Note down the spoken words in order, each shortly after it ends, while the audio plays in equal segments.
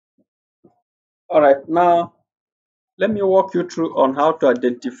All right, now let me walk you through on how to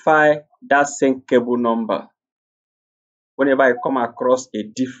identify that same cable number whenever I come across a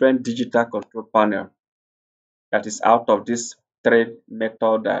different digital control panel that is out of this three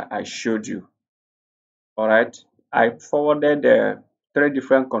method that I showed you. All right, I forwarded the three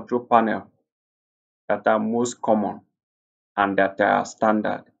different control panel that are most common and that are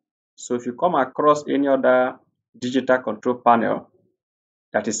standard. So if you come across any other digital control panel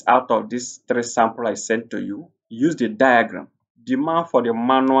that is out of this three sample I sent to you, use the diagram, demand for the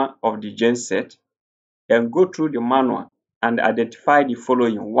manual of the genset, then go through the manual and identify the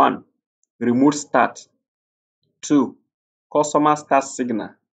following. 1. Remote start. 2. Customer start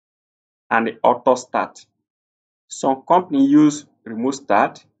signal and auto start. Some company use remote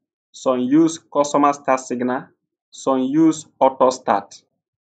start, some use customer start signal, some use auto start.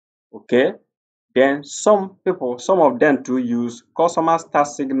 Okay, then some of them too use customer start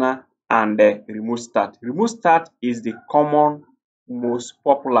signal and remote start. Remote start is the common, most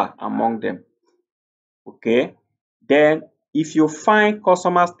popular among them. Okay, then if you find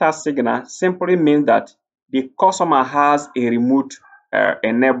customer start signal, simply means that the customer has a remote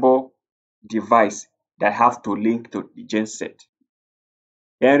enable device that have to link to the genset.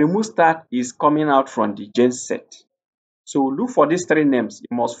 Then remote start is coming out from the genset. So look for these three names.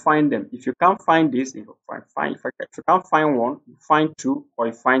 You must find them. If you can't find this, if you can't find one, you find two or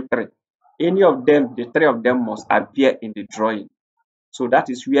you find three. Any of them, the three of them must appear in the drawing. So that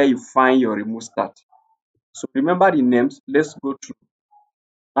is where you find your remote start. So remember the names. Let's go through.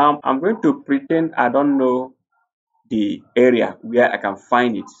 I'm going to pretend I don't know the area where I can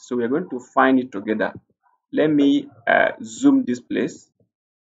find it. So we're going to find it together. Let me zoom this place.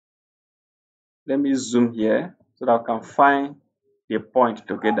 Let me zoom here so that I can find the point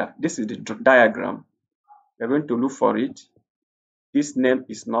together. This is the diagram. We're going to look for it. This name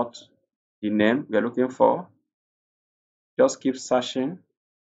is not the name we are looking for. Just keep searching.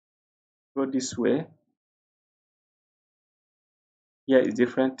 Go this way. Here is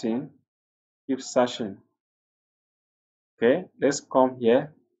different thing. Keep searching. Okay, let's come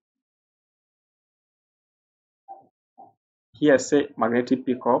here. Here say magnetic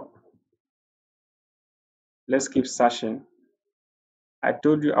pickup. Let's keep searching. I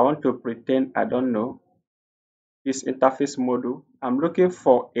told you I want to pretend I don't know. This interface module. I'm looking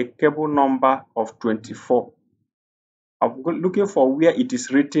for a cable number of 24. I'm looking for where it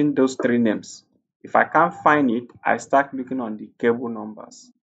is written those three names. If I can't find it, I start looking on the cable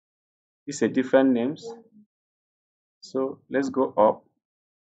numbers. These are different names. So let's go up.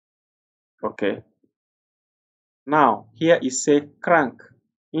 Okay. Now here is a crank,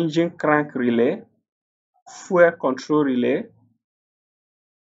 engine crank relay, fuel control relay.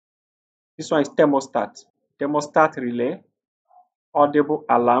 This one is thermostat, thermostat relay, audible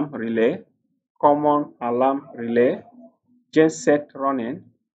alarm relay, common alarm relay, genset running.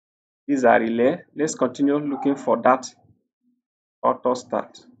 These are relay. Let's continue looking for that auto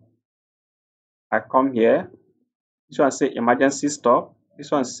start. I come here. This one say emergency stop.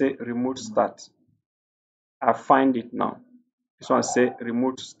 This one say remote start. I find it now. This one say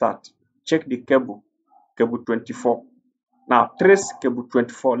remote start. Check the cable, cable 24. Now trace cable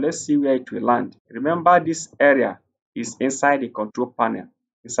 24. Let's see where it will land. Remember this area is inside the control panel,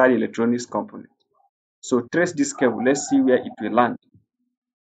 inside the electronics component. So trace this cable. Let's see where it will land.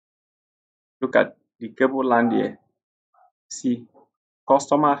 Look at the cable land here. See,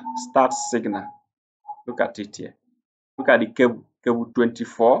 customer start signal. Look at it here. Look at the cable, cable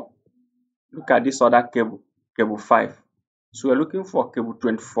 24. Look at this other cable, cable 5. So we're looking for cable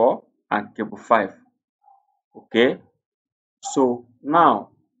 24 and cable 5. Okay. So now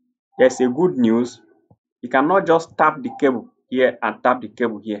there's a good news. You cannot just tap the cable here and tap the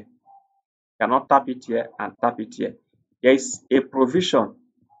cable here. You cannot tap it here and tap it here. There is a provision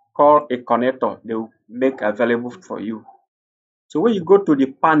called a connector they will make available for you. So when you go to the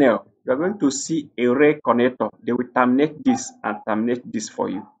panel, you're going to see a ray connector. They will terminate this and terminate this for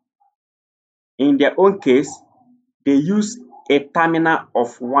you. In their own case, they use a terminal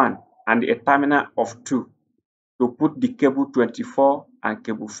of 1 and a terminal of 2 to put the cable 24 and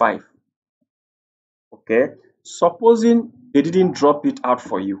cable 5. Okay, supposing they didn't drop it out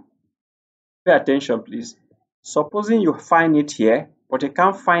for you. Pay attention, please. Supposing you find it here, but you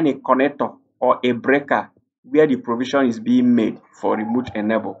can't find a connector or a breaker where the provision is being made for remote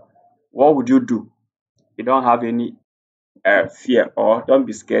enable. What would you do? You don't have any fear, or don't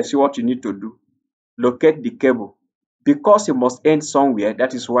be scared. See what you need to do. Locate the cable. Because it must end somewhere,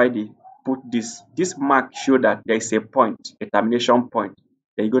 that is why they put this. This mark show that there is a point, a termination point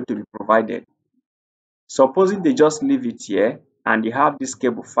that is going to be provided. Supposing they just leave it here and they have this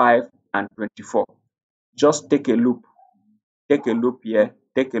cable 5 and 24. Just take a loop here,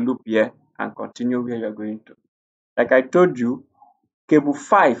 take a loop here, and continue where you're going to. Like I told you, cable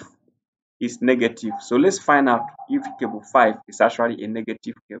 5 is negative. So let's find out if cable 5 is actually a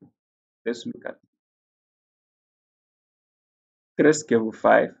negative cable. Let's look at it. Trace cable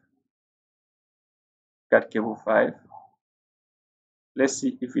 5. Look at cable 5. Let's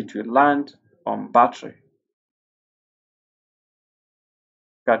see if it will land on battery.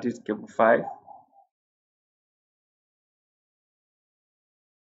 Look at it, cable 5.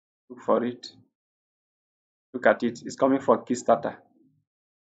 Look for it. Look at it. It's coming for Kickstarter.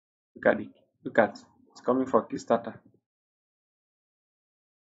 Look at it. Look at it. It's coming for Kickstarter.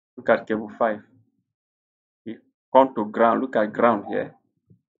 Look at cable 5. Come to ground. Look at ground here.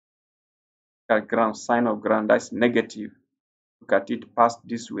 Look at ground. Sign of ground. That's negative. Look at it. Pass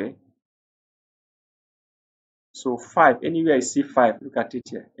this way. So 5. Anywhere you see 5, look at it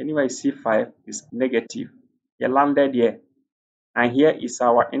here. Anywhere you see 5 is negative. It landed here. And here is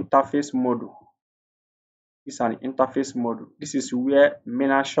our interface module. This is an interface module. This is where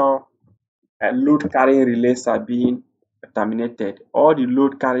miniature load carrying relays are being terminated. All the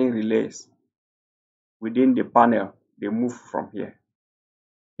load carrying relays within the panel, they move from here.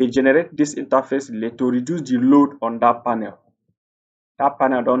 They generate this interface relay to reduce the load on that panel. That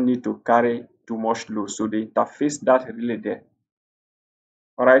panel don't need to carry too much load, so they interface that relay there.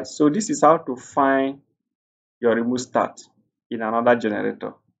 All right, so this is how to find your remote start in another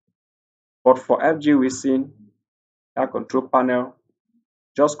generator. But for FG Wilson, that control panel,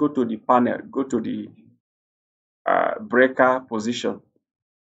 just go to the panel, go to the breaker position.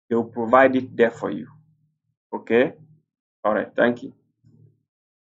 They will provide it there for you. Okay. All right. Thank you.